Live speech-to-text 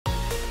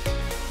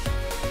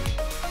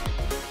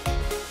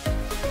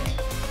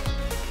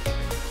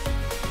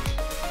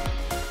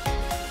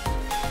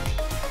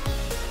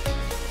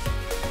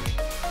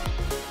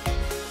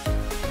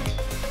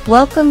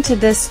Welcome to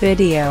this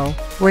video,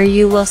 where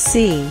you will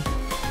see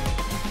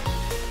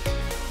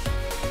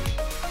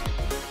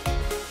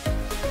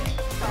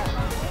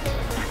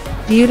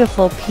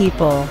beautiful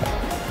people,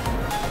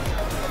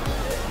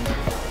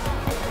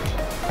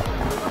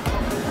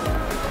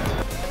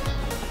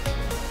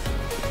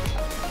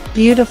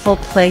 beautiful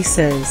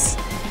places,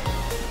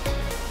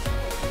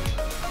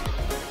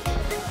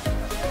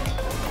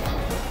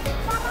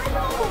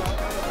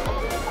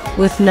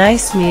 with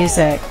nice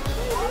music,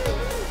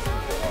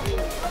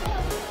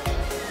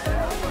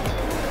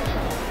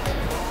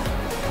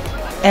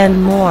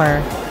 and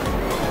more.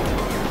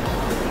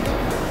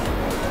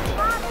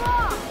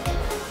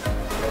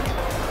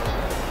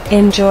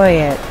 Enjoy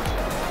it.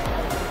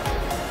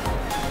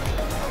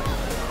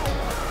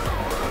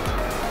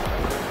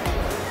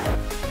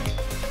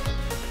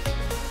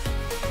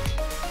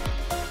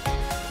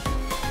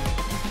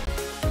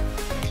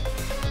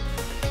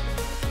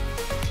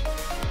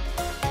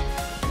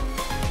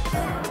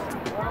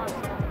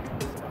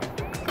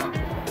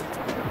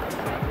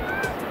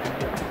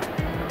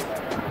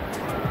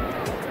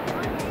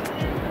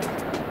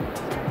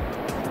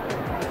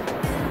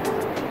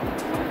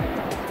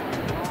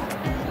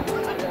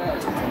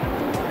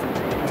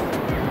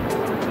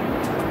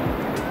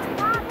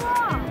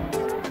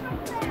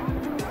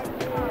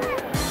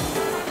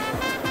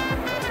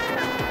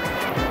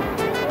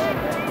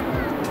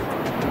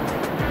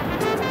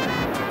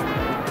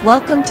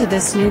 Welcome to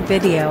this new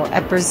video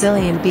at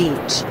Brazilian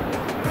beach.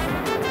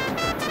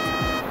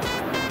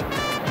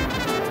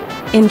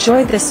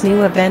 Enjoy this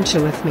new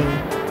adventure with me.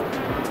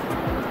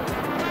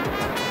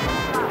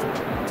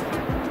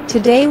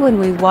 Today when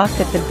we walk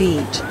at the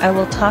beach, I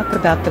will talk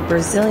about the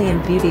Brazilian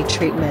beauty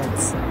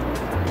treatments.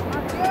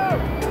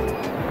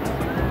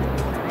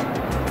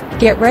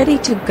 Get ready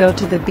to go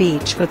to the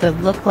beach with a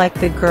look like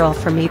the girl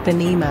from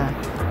Ipanema.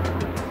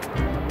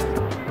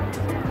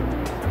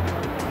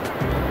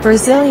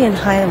 Brazilian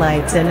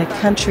highlights in a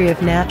country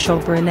of natural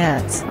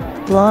brunettes,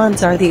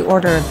 blondes are the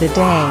order of the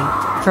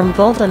day, from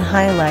golden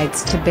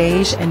highlights to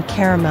beige and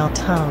caramel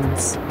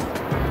tones.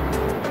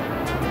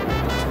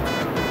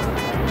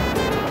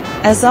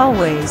 As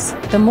always,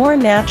 the more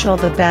natural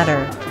the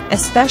better,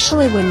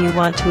 especially when you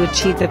want to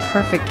achieve the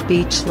perfect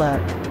beach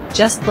look.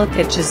 Just look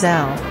at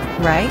Giselle,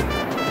 right?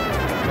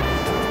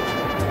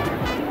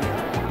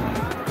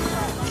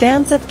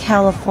 Fans of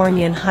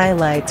Californian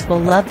highlights will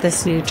love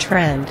this new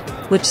trend,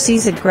 which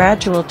sees a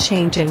gradual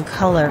change in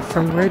color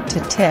from root to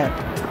tip,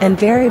 and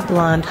very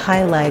blonde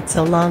highlights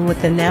along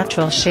with the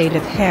natural shade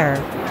of hair,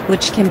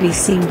 which can be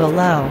seen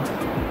below.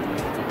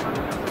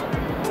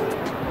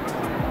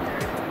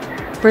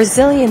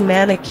 Brazilian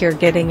manicure.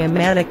 Getting a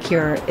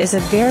manicure is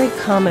a very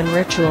common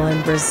ritual in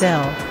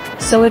Brazil,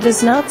 so it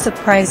is not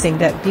surprising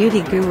that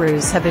beauty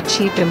gurus have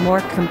achieved a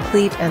more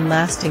complete and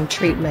lasting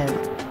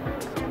treatment.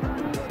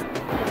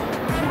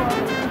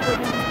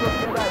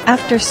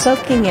 After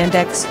soaking and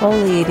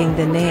exfoliating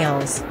the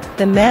nails,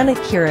 the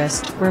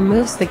manicurist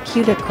removes the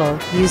cuticle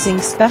using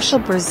special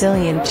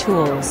Brazilian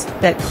tools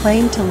that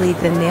claim to leave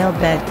the nail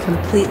bed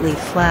completely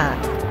flat.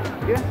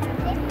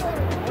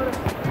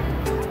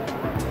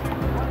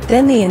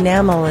 Then the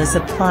enamel is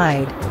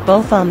applied,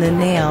 both on the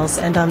nails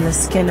and on the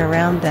skin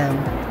around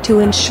them, to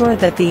ensure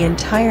that the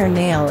entire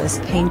nail is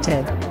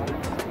painted.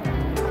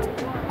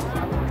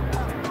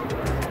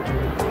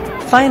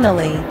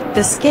 Finally,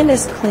 the skin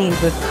is cleaned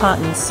with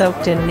cotton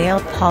soaked in nail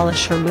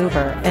polish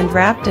remover and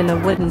wrapped in a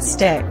wooden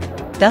stick,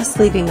 thus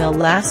leaving a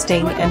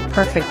lasting and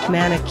perfect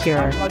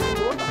manicure.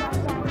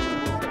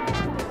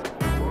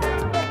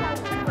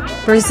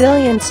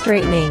 Brazilian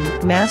straightening.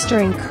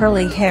 Mastering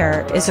curly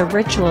hair is a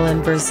ritual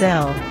in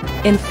Brazil.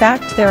 In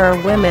fact, there are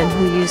women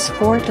who use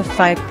 4 to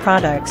 5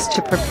 products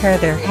to prepare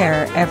their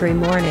hair every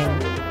morning.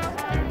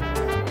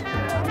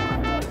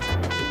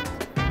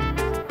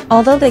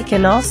 Although they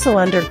can also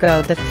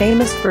undergo the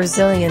famous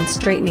Brazilian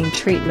straightening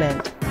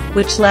treatment,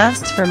 which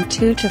lasts from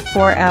 2 to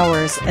 4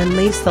 hours and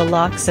leaves the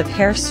locks of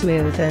hair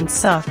smooth and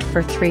soft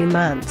for 3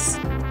 months.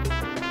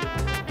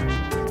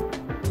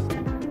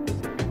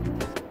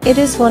 It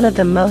is one of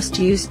the most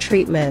used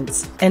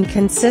treatments, and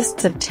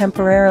consists of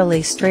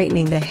temporarily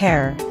straightening the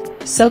hair,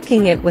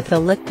 soaking it with a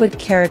liquid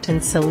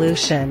keratin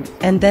solution,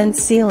 and then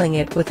sealing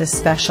it with a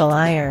special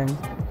iron.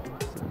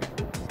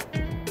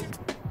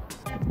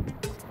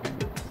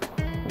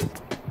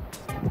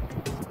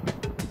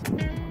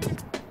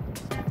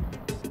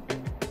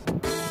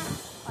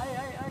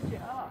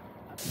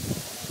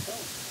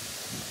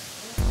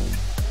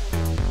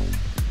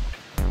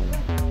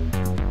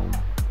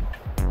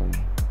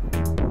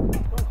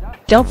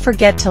 Don't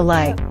forget to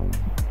like,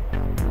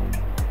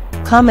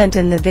 comment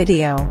in the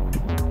video,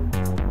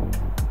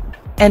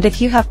 and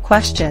if you have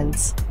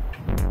questions,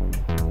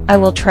 I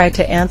will try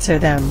to answer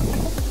them.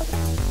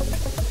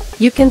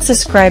 You can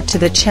subscribe to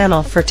the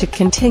channel to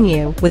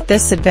continue with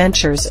this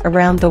adventures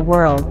around the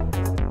world.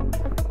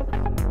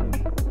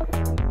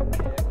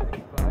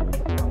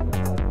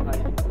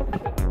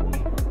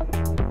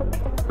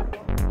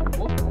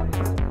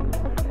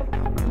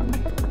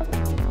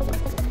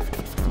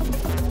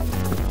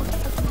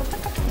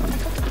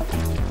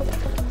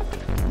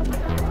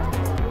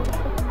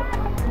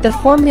 The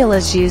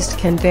formulas used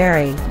can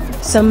vary,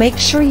 so make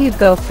sure you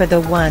go for the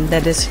one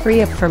that is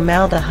free of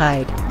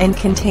formaldehyde and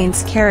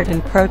contains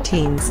keratin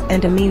proteins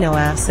and amino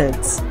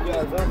acids.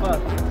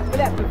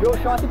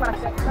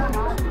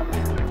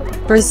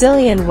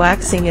 Brazilian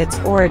waxing. Its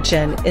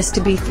origin is to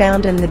be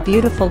found in the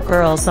beautiful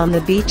girls on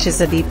the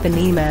beaches of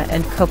Ipanema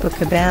and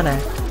Copacabana,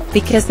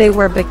 because they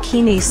wear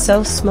bikinis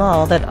so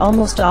small that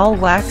almost all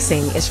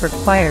waxing is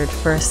required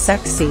for a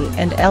sexy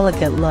and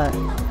elegant look.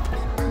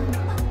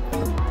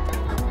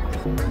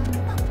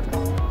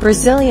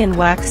 Brazilian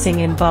waxing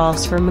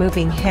involves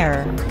removing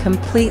hair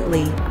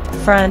completely,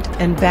 front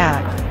and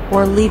back,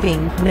 or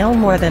leaving no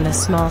more than a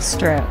small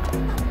strip.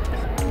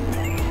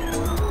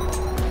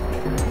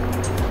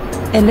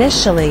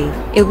 Initially,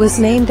 it was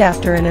named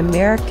after an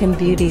American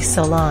beauty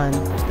salon,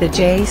 the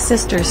J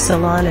Sisters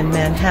Salon in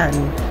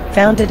Manhattan,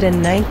 founded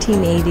in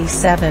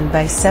 1987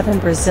 by 7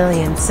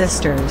 Brazilian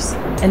sisters,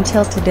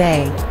 until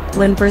today,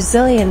 when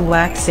Brazilian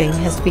waxing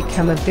has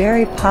become a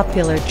very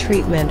popular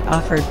treatment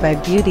offered by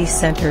beauty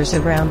centers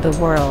around the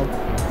world.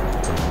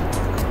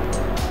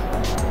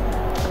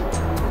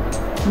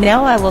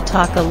 Now I will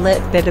talk a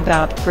little bit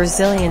about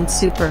Brazilian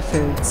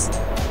superfoods.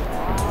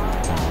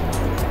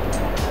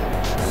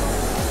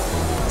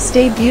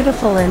 Stay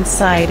beautiful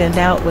inside and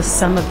out with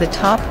some of the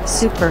top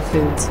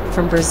superfoods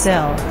from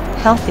Brazil,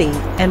 healthy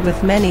and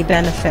with many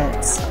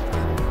benefits.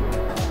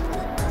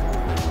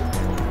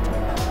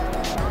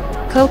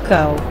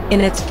 Cocoa, in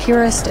its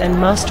purest and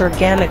most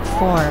organic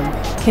form,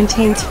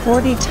 contains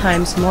 40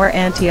 times more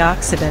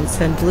antioxidants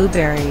than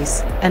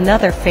blueberries,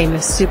 another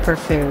famous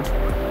superfood.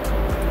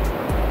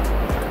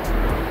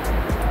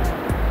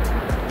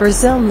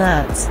 Brazil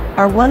nuts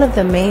are one of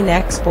the main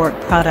export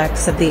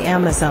products of the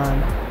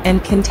Amazon,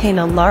 and contain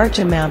a large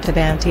amount of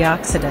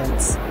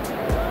antioxidants.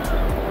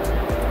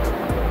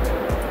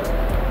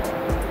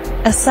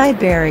 Acai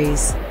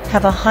berries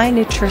have a high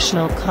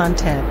nutritional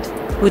content,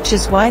 which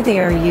is why they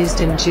are used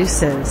in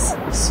juices,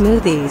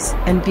 smoothies,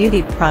 and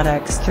beauty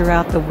products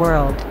throughout the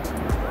world.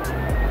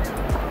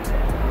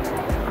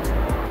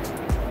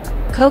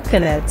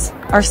 Coconuts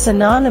are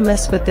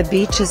synonymous with the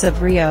beaches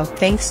of Rio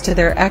thanks to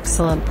their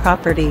excellent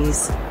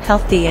properties,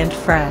 healthy and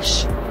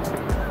fresh.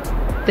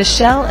 The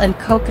shell and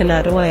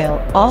coconut oil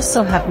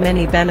also have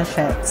many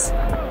benefits.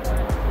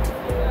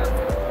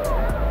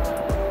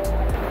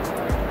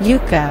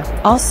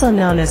 Yuca, also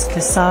known as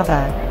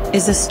cassava,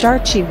 is a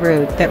starchy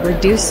root that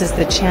reduces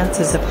the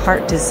chances of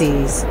heart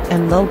disease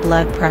and low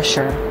blood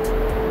pressure.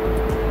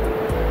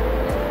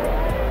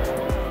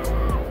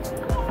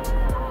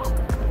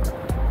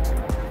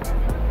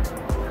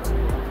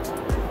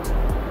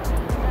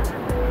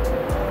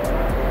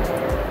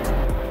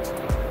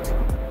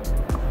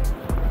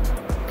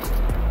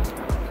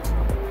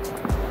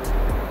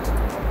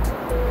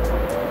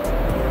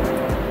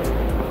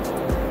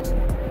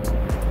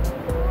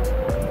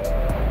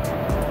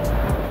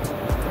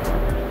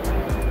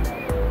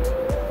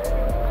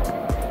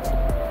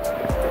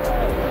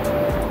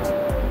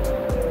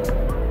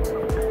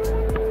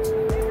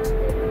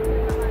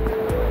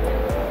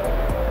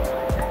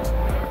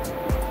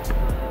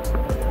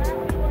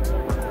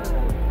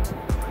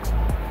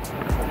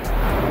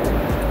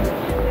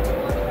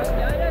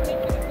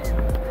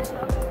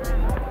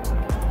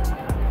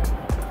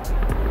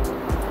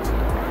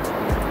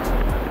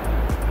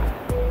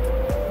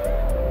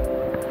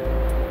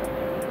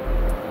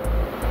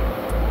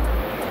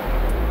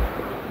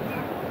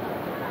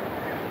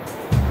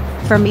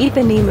 From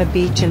Ipanema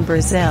Beach in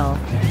Brazil,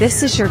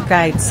 this is your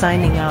guide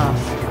signing off.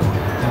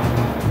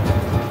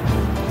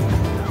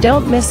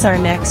 Don't miss our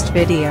next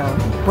video,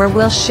 where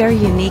we'll share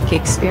unique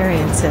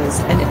experiences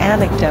and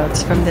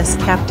anecdotes from this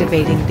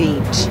captivating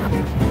beach.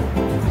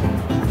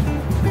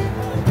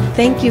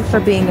 Thank you for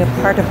being a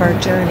part of our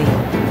journey.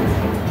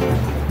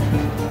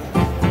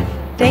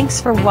 Thanks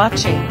for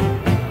watching.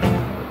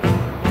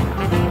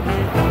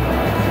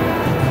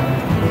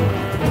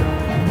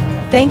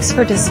 Thanks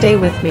for to stay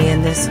with me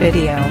in this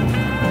video.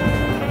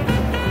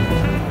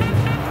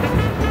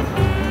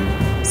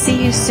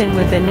 See you soon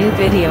with a new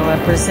video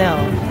of Brazil.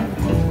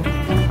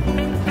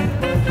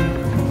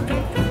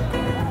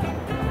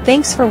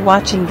 Thanks for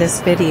watching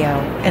this video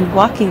and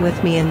walking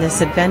with me in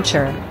this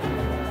adventure.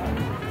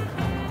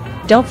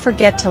 Don't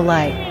forget to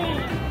like,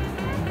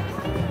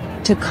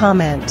 to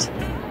comment,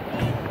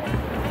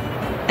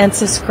 and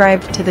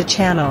subscribe to the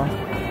channel.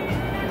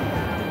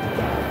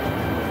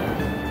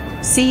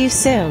 See you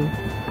soon.